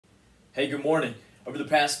Hey, good morning. Over the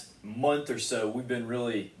past month or so, we've been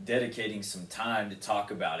really dedicating some time to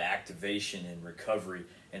talk about activation and recovery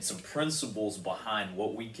and some principles behind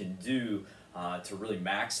what we can do to really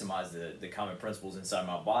maximize the common principles inside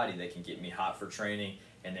my body that can get me hot for training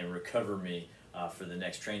and then recover me for the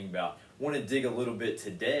next training bout. I want to dig a little bit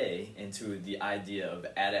today into the idea of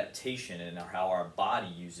adaptation and how our body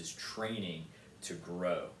uses training to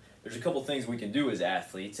grow. There's a couple things we can do as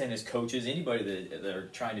athletes and as coaches, anybody that are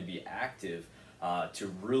trying to be active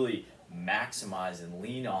to really maximize and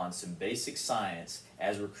lean on some basic science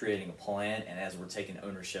as we're creating a plan and as we're taking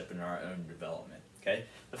ownership in our own development. Okay?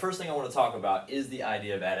 The first thing I want to talk about is the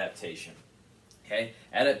idea of adaptation. Okay?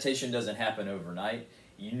 Adaptation doesn't happen overnight.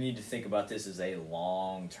 You need to think about this as a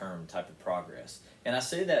long-term type of progress. And I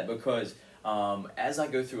say that because as I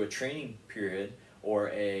go through a training period or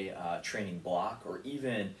a training block or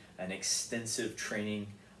even an extensive training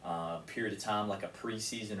period of time like a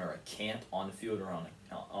preseason or a camp on the field or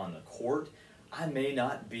on the court, I may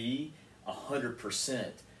not be 100%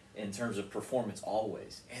 in terms of performance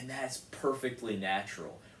always, and that's perfectly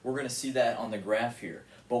natural. We're going to see that on the graph here.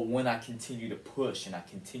 But when I continue to push and I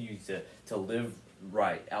continue to live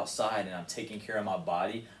right outside and I'm taking care of my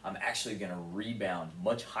body, I'm actually going to rebound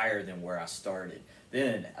much higher than where I started.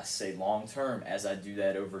 Then I say long term, as I do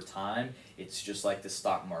that over time, it's just like the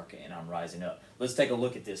stock market and I'm rising up. Let's take a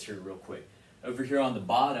look at this here real quick. Over here on the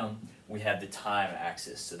bottom, we have the time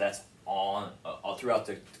axis. So that's on all throughout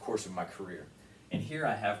the course of my career. And here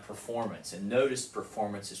I have performance. And notice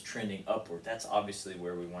performance is trending upward. That's obviously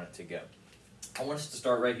where we want it to go. I want us to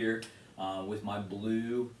start right here with my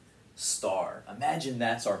blue star. Imagine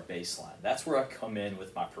that's our baseline. That's where I come in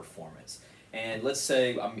with my performance. And let's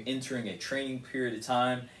say I'm entering a training period of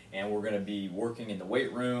time and we're going to be working in the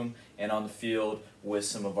weight room and on the field with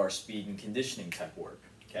some of our speed and conditioning type work.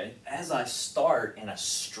 Okay? As I start and a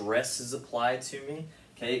stress is applied to me,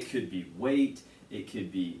 okay, it could be weight, it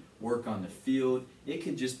could be work on the field, it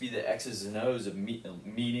could just be the X's and O's of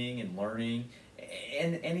meeting and learning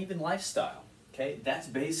and even lifestyle. Okay? That's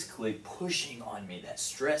basically pushing on me. That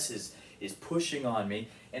stress is pushing on me,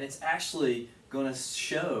 and it's actually going to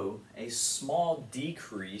show a small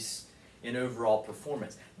decrease in overall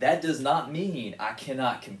performance. That does not mean I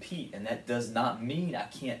cannot compete, and that does not mean I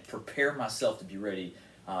can't prepare myself to be ready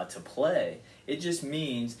to play. It just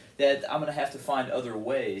means that I'm going to have to find other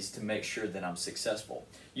ways to make sure that I'm successful.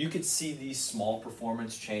 You could see these small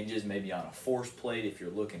performance changes maybe on a force plate if you're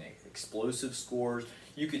looking at explosive scores.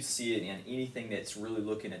 You could see it in anything that's really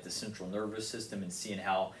looking at the central nervous system and seeing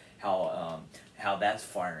how that's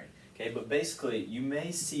firing. Okay, but basically, you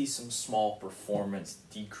may see some small performance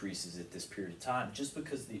decreases at this period of time just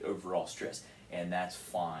because of the overall stress, and that's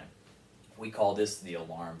fine. We call this the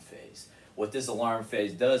alarm phase. What this alarm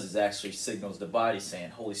phase does is actually signals the body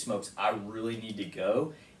saying, holy smokes, I really need to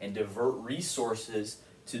go and divert resources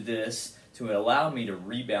to this to allow me to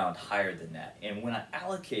rebound higher than that. And when I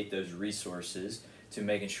allocate those resources to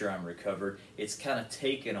making sure I'm recovered, it's kind of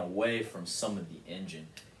taken away from some of the engine.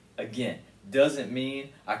 Again, doesn't mean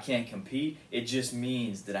I can't compete. It just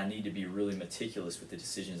means that I need to be really meticulous with the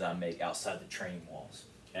decisions I make outside the training walls.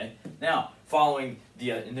 Okay? Now, following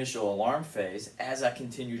the initial alarm phase, as I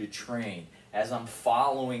continue to train, as I'm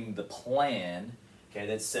following the plan, okay,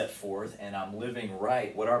 that's set forth, and I'm living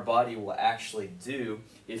right, what our body will actually do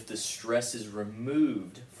if the stress is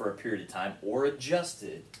removed for a period of time, or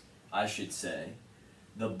adjusted, I should say,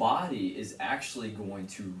 the body is actually going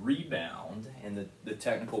to rebound, and the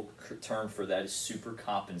technical term for that is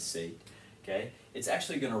supercompensate. Okay? It's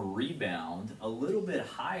actually going to rebound a little bit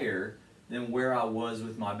higher than where I was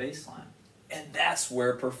with my baseline. And that's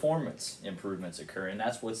where performance improvements occur, and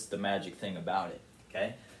that's what's the magic thing about it.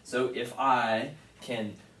 Okay? So if I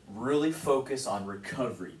can really focus on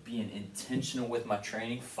recovery, being intentional with my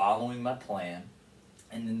training, following my plan,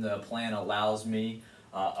 and then the plan allows me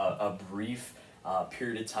a brief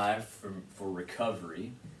period of time for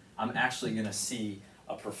recovery, I'm actually going to see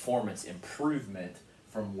a performance improvement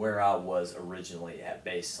from where I was originally at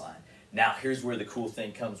baseline. Now, here's where the cool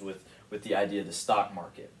thing comes with the idea of the stock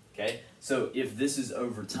market. Okay? So if this is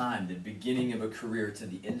over time, the beginning of a career to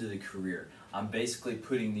the end of the career, I'm basically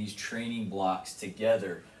putting these training blocks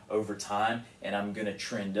together over time, and I'm going to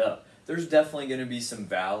trend up. There's definitely going to be some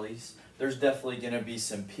valleys. There's definitely going to be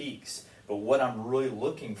some peaks. But what I'm really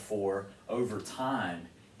looking for over time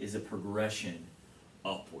is a progression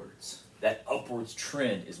upwards. That upwards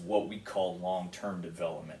trend is what we call long-term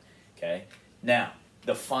development. Okay? Now,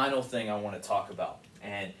 the final thing I want to talk about,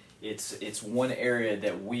 and it's one area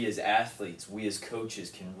that we as athletes, we as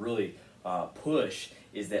coaches can really push,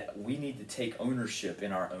 is that we need to take ownership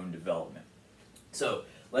in our own development. So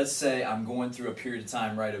let's say I'm going through a period of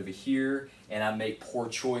time right over here and I make poor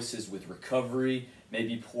choices with recovery,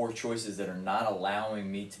 maybe poor choices that are not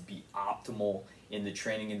allowing me to be optimal in the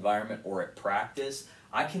training environment or at practice.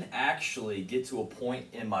 I can actually get to a point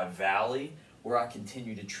in my valley where I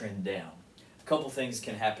continue to trend down. A couple things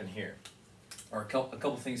can happen here, or a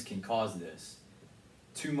couple things can cause this.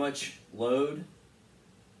 Too much load.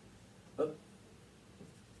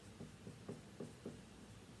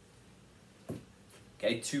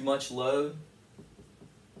 Okay, too much load,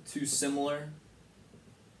 too similar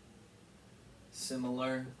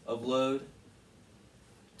of load,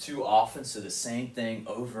 too often, so the same thing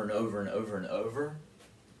over and over and over and over,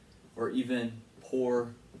 or even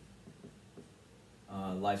poor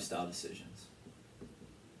lifestyle decisions.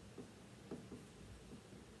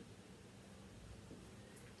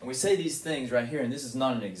 And we say these things right here, and this is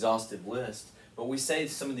not an exhaustive list, but we say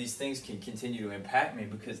some of these things can continue to impact me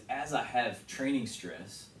because as I have training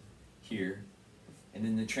stress here, and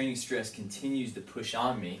then the training stress continues to push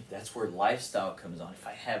on me, that's where lifestyle comes on. If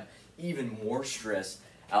I have even more stress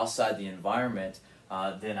outside the environment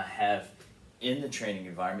than I have in the training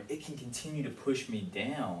environment, it can continue to push me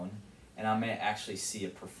down, and I may actually see a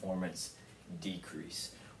performance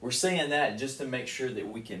decrease. We're saying that just to make sure that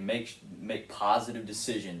we can make positive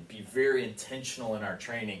decisions, be very intentional in our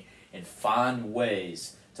training, and find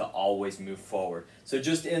ways to always move forward. So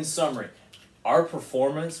just in summary, our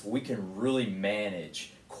performance we can really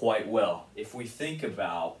manage quite well if we think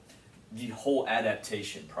about the whole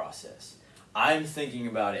adaptation process. I'm thinking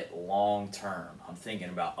about it long term. I'm thinking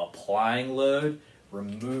about applying load,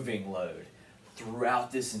 removing load.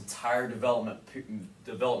 Throughout this entire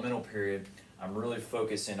developmental period, I'm really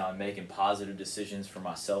focusing on making positive decisions for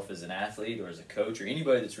myself as an athlete or as a coach or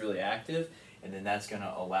anybody that's really active, and then that's going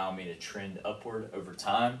to allow me to trend upward over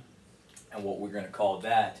time. And what we're going to call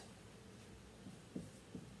that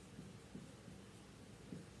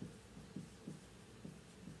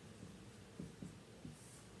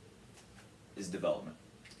is development.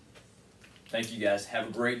 Thank you guys. Have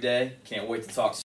a great day. Can't wait to talk